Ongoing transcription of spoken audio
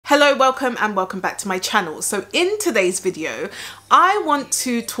Hello, welcome back to my channel. So in today's video, I want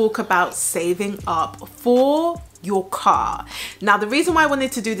to talk about saving up for your car. Now, the reason why I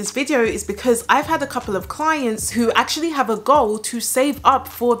wanted to do this video is because I've had a couple of clients who actually have a goal to save up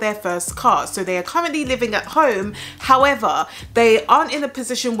for their first car. So they are currently living at home. However, they aren't in a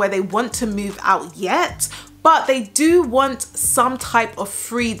position where they want to move out yet, but they do want some type of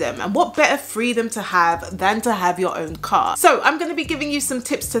freedom. And what better freedom to have than to have your own car? So I'm going to be giving you some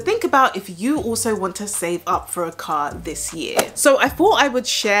tips to think about if you also want to save up for a car this year. So I thought I would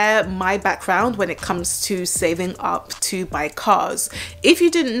share my background when it comes to saving up to buy cars. If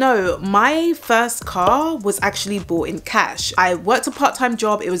you didn't know, my first car was actually bought in cash. I worked a part-time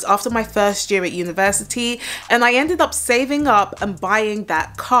job. It was after my first year at university, and I ended up saving up and buying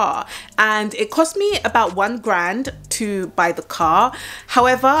that car. And it cost me about £1,000 to buy the car.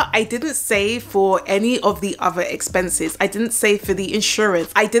 However, I didn't save for any of the other expenses. I didn't save for the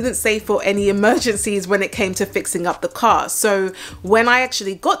insurance. I didn't save for any emergencies when it came to fixing up the car. So when I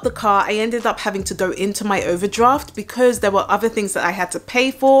actually got the car, I ended up having to go into my overdraft because there were other things that I had to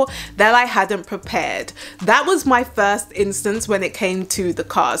pay for that I hadn't prepared. That was my first instance when it came to the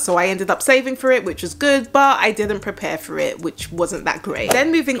car. So I ended up saving for it, which was good, but I didn't prepare for it, which wasn't that great.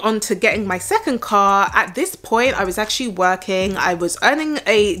 Then moving on to getting my second car, at this point I was actually working. I was earning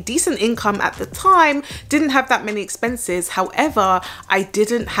a decent income at the time, didn't have that many expenses. However, I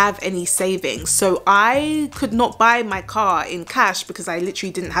didn't have any savings, so I could not buy my car in cash because I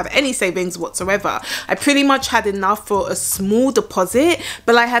literally didn't have any savings whatsoever. I pretty much had enough for a small deposit,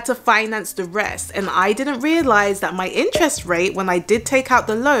 but I had to finance the rest, and I didn't realize that my interest rate when I did take out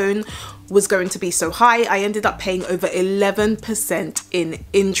the loan was going to be so high. I ended up paying over 11% in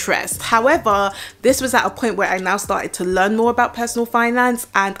interest. However, this was at a point where I now started to learn more about personal finance,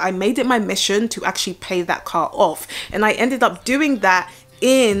 and I made it my mission to actually pay that car off. And I ended up doing that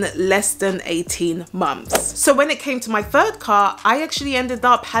in less than 18 months. So when it came to my third car, I actually ended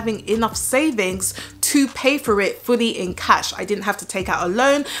up having enough savings to pay for it fully in cash. I didn't have to take out a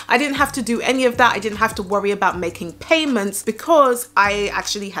loan. I didn't have to do any of that. I didn't have to worry about making payments because I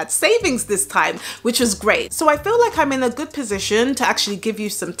actually had savings this time, which was great. So I feel like I'm in a good position to actually give you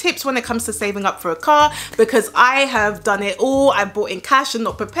some tips when it comes to saving up for a car, because I have done it all. I bought in cash and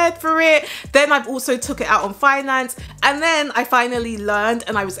not prepared for it. Then I've also took it out on finance, and then I finally learned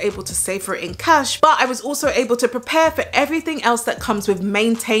and I was able to save for it in cash, but I was also able to prepare for everything else that comes with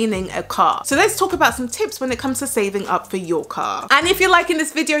maintaining a car. So let's talk about some tips when it comes to saving up for your car. And if you're liking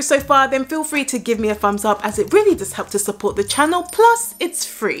this video so far, then feel free to give me a thumbs up, as it really does help to support the channel, plus it's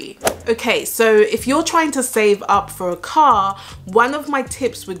free. Okay, so if you're trying to save up for a car, one of my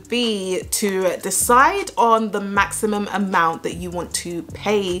tips would be to decide on the maximum amount that you want to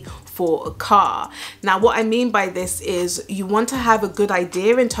pay for a car. Now, what I mean by this is you want to have a good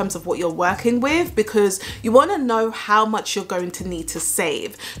idea in terms of what you're working with, because you want to know how much you're going to need to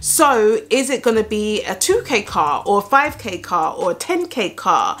save. So is it going to be a 2K car or a 5K car or a 10K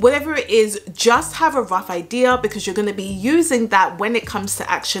car? Whatever it is, just have a rough idea, because you're going to be using that when it comes to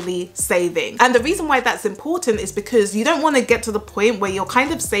actually saving. And the reason why that's important is because you don't want to get to the point where you're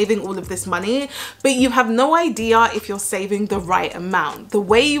kind of saving all of this money, but you have no idea if you're saving the right amount. The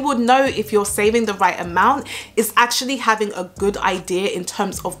way you would know if you're saving the right amount is actually having a good idea in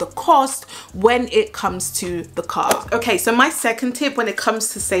terms of the cost when it comes to the car. Okay, so my second tip when it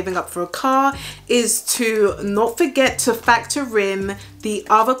comes to saving up for a car is to not forget to factor in the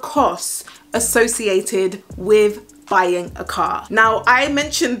other costs associated with buying a car. Now, I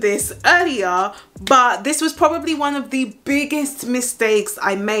mentioned this earlier, but this was probably one of the biggest mistakes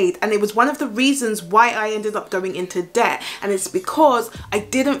I made, and it was one of the reasons why I ended up going into debt, and it's because I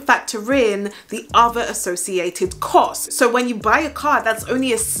didn't factor in the other associated costs. So when you buy a car, that's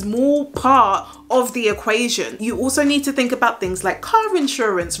only a small part of the equation. You also need to think about things like car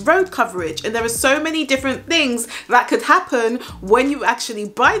insurance, road coverage, and there are so many different things that could happen when you actually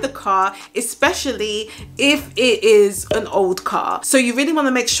buy the car, especially if it is an old car. So you really want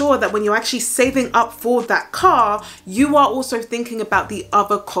to make sure that when you're actually saving up for that car, you are also thinking about the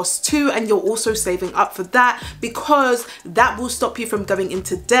other costs too, and you're also saving up for that, because that will stop you from going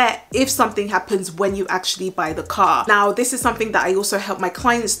into debt if something happens when you actually buy the car. Now, this is something that I also help my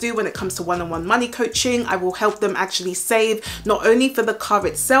clients do when it comes to one-on-one money coaching. I will help them actually save not only for the car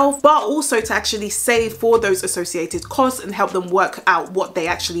itself, but also to actually save for those associated costs and help them work out what they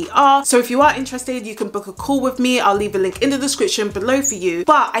actually are. So if you are interested, you can book a call with me. I'll leave a link in the description below for you.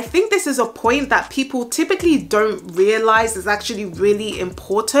 But I think this is a point that that people typically don't realize is actually really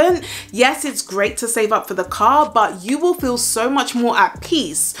important. Yes, it's great to save up for the car, but you will feel so much more at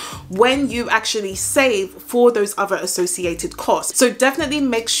peace when you actually save for those other associated costs. So definitely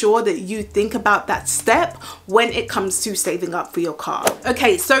make sure that you think about that step when it comes to saving up for your car.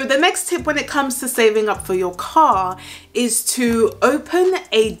 Okay, so the next tip when it comes to saving up for your car is to open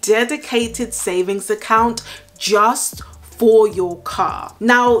a dedicated savings account just for your car.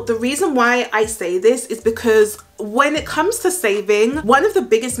 Now, the reason why I say this is because when it comes to saving, one of the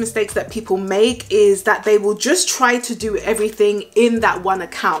biggest mistakes that people make is that they will just try to do everything in that one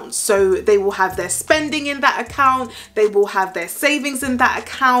account. So they will have their spending in that account, they will have their savings in that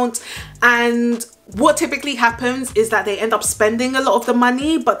account, and what typically happens is that they end up spending a lot of the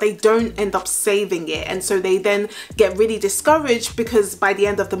money, but they don't end up saving it. And so they then get really discouraged because by the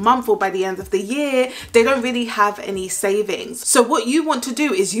end of the month or by the end of the year, they don't really have any savings. So what you want to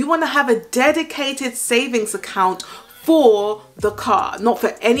do is you want to have a dedicated savings account for the car, not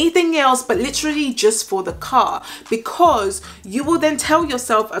for anything else, but literally just for the car, because you will then tell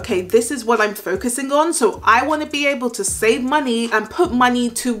yourself, okay, this is what I'm focusing on. So I want to be able to save money and put money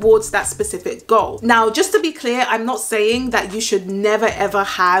towards that specific goal. Now, just to be clear, I'm not saying that you should never ever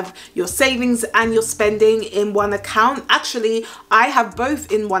have your savings and your spending in one account. Actually, I have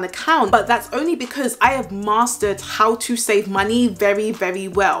both in one account, but that's only because I have mastered how to save money very, very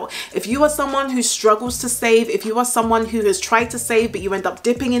well. If you are someone who struggles to save, if you are someone who has tried to save but you end up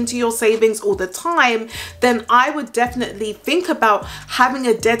dipping into your savings all the time, then I would definitely think about having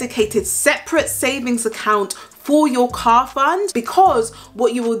a dedicated separate savings account for your car fund, because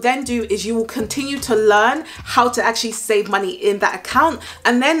what you will then do is you will continue to learn how to actually save money in that account,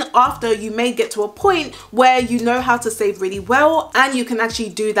 and then after, you may get to a point where you know how to save really well and you can actually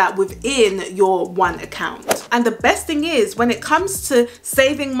do that within your one account. And the best thing is, when it comes to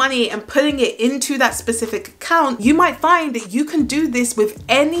saving money and putting it into that specific account, you might find that you can do this with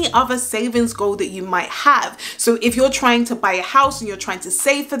any other savings goal that you might have. So if you're trying to buy a house and you're trying to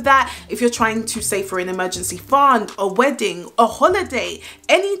save for that, if you're trying to save for an emergency fund, a wedding, a holiday,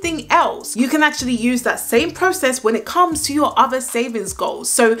 anything else, you can actually use that same process when it comes to your other savings goals.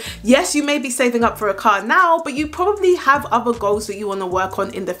 So yes, you may be saving up for a car now, but you probably have other goals that you want to work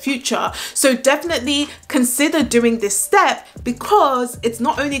on in the future. So definitely consider doing this step, because it's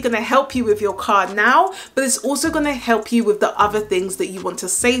not only going to help you with your car now, but it's also going to help you with the other things that you want to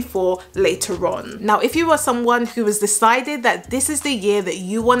save for later on. Now, if you are someone who has decided that this is the year that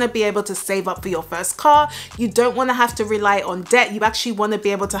you want to be able to save up for your first car, you don't want to have to rely on debt, you actually want to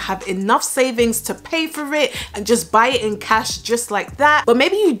be able to have enough savings to pay for it and just buy it in cash just like that, but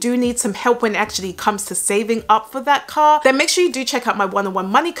maybe you do need some help when it actually comes to saving up for that car, then make sure you do check out my one-on-one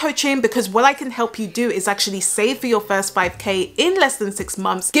money coaching, because what I can help you do is actually save for your first 5K in less than 6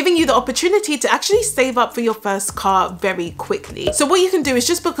 months, giving you the opportunity to actually save up for your first car very quickly. So what you can do is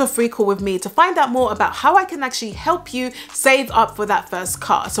just book a free call with me to find out more about how I can actually help you save up for that first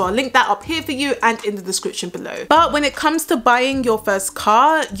car. So I'll link that up here for you and in the description below. But when it comes to buying your first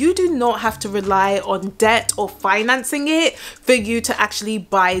car, you do not have to rely on debt or financing it for you to actually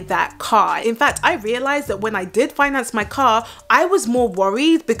buy that car. In fact, I realized that when I did finance my car, I was more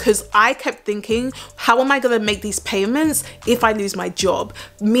worried because I kept thinking, how am I going to make these payments if I lose my job?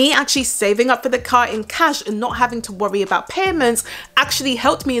 Me actually saving up for the car in cash and not having to worry about payments actually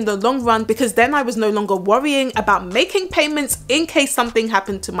helped me in the long run, because then I was no longer worrying about making payments in case something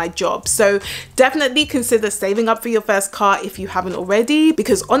happened to my job. So definitely consider saving up for your first car if you haven't already,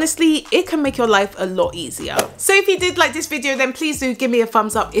 because honestly, it can make your life a lot easier. So if you did like this video, then please do give me a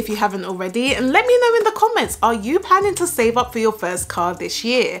thumbs up if you haven't already, and let me know in the comments, are you planning to save up for your first car this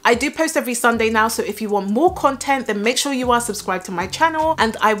year? I do post every Sunday now, so if you want more content, then make sure you are subscribed to my channel,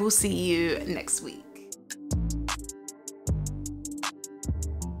 and I will see you next week.